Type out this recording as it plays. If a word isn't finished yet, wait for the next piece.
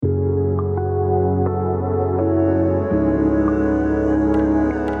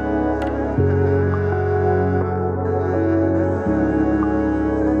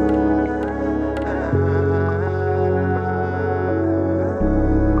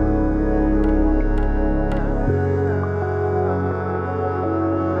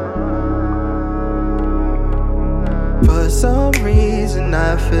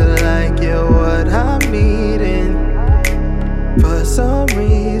feel like you're what I'm needing. For some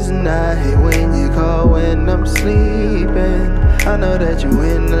reason I hate when you call when I'm sleeping. I know that you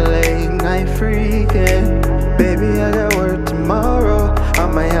in the late night freaking. Baby, I got work tomorrow, I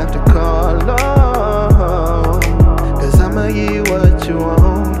might have to call on. Cause I'ma give you what you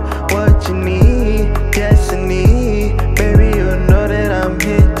want, what you need, yes I need. Baby, you know that I'm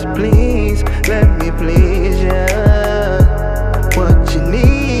here to please. Let me please, yeah. What you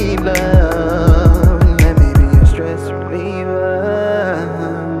need, love. Let me be your stress reliever.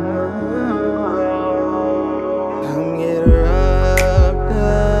 Come get rubbed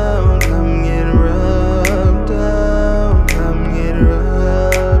down, come get rubbed down, come get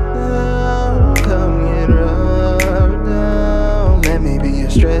rubbed down, come get rubbed down. Let me be your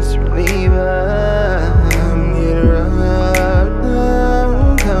stress reliever. Come get rubbed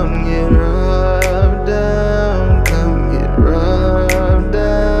down, come get rubbed down, come get rubbed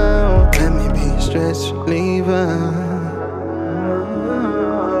down. Let me be your stress reliever.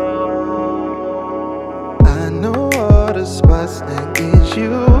 I know all the spots that get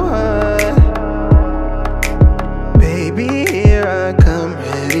you hot. Baby, here I come,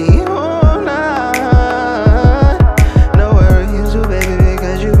 ready or not. No worries, you baby,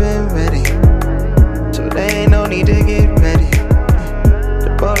 because you've been ready. So there ain't no need to get ready. The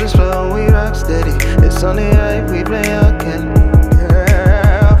ball is flowing, we rock steady. It's only right we play our Kelly.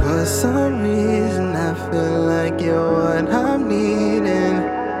 Girl, for some reason I feel like you're what I'm needing.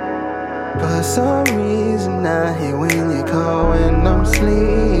 For some reason I hate when you call when I'm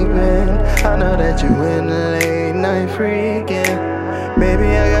sleeping. I know that you in the late night freaking.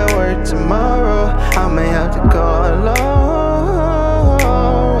 Baby, I got work tomorrow, I may have to call on.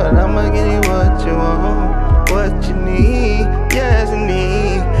 But I'ma give you what you want, what you need, yes I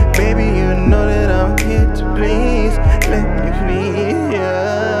need. Baby, you know that I'm here to please. Let me please,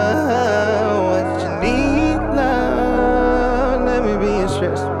 yeah. What you need, love. Let me be your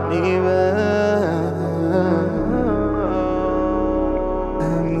stress reliever.